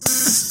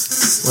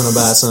Wanna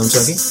buy some,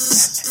 Chucky?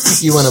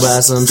 You wanna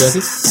buy some,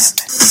 Chucky?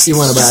 You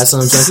wanna buy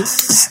some, Chucky?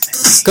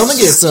 Come and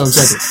get some,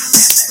 Chucky.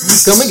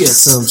 Come and get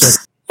some, Chucky.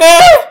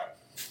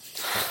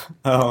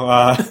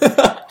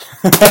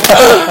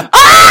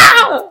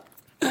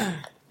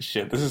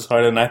 Shit, this is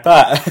harder than I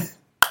thought.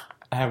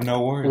 I have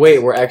no words.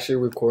 Wait, we're actually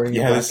recording the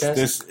This podcast?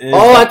 is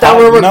I thought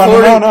we were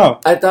recording. No.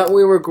 I thought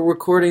we were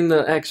recording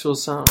the actual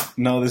sound.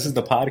 No, this is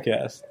the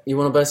podcast. You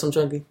want to buy some,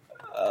 Chunky?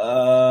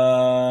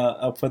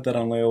 I'll put that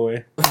on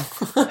layaway.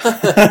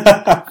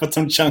 Put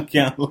some chunky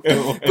on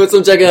layaway. Put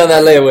some chunky on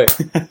that layaway.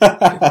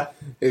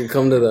 You can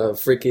come to the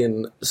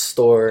freaking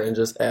store and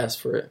just ask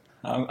for it.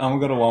 I'm gonna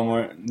go to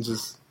Walmart and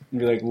just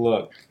be like,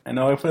 look, I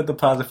know I put a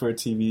deposit for a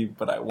TV,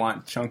 but I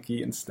want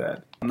chunky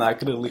instead. I'm not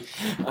gonna leave.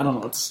 I don't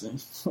know what to say.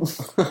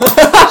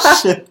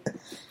 Shit.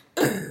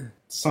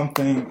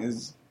 Something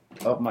is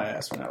up my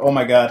ass right now. Oh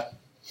my god.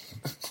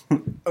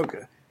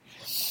 Okay.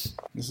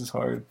 This is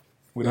hard.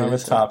 We don't have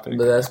a topic.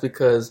 But that's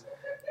because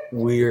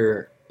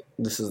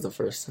this is the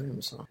first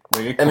time, so.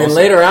 And then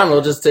later on,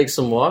 we'll just take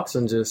some walks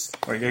and just.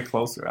 Or get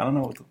closer. I don't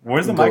know.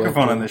 Where's the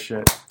microphone on this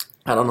shit?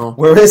 I don't know.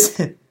 Where is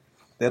it?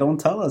 They don't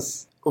tell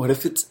us. What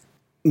if it's.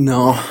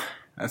 No.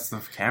 That's the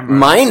camera.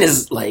 Mine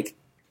is, like,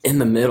 in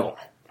the middle.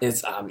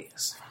 It's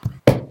obvious.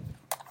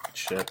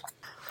 Shit.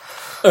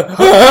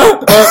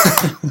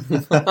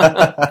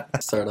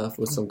 Start off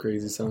with some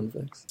crazy sound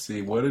effects.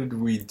 See, what did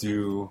we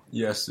do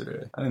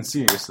yesterday? I didn't see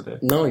you yesterday.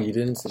 No, you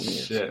didn't see me.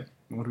 Shit.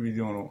 What are we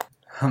doing?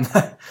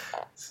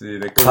 See,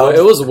 the Cubs.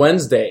 It was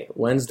Wednesday.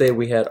 Wednesday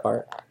we had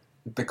art.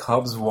 The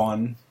Cubs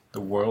won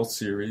the World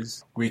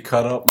Series. We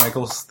cut up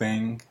Michael's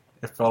thing.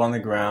 It fell on the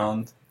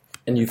ground.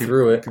 And you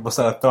threw it. People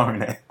started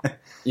throwing it.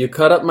 You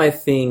cut up my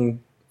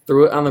thing,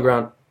 threw it on the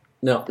ground.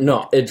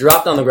 No, it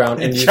dropped on the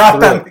ground and you dropped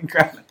threw on it. The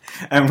ground,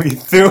 and we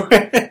threw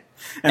it.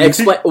 And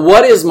Explain.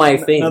 What is my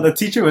thing? No, the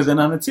teacher was in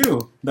on it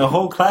too. The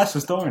whole class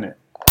was throwing it.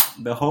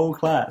 The whole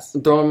class.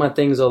 Throwing my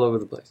things all over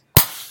the place.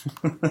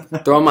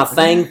 Throwing my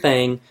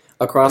thing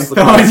across the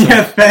class. class.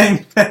 Your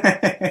thing.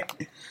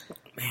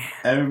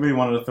 Everybody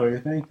wanted to throw your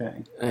thing.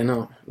 I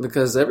know.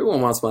 Because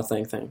everyone wants my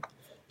thing.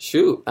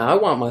 Shoot, I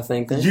want my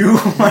thing. You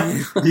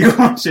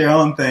want your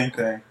own thing.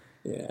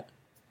 Yeah.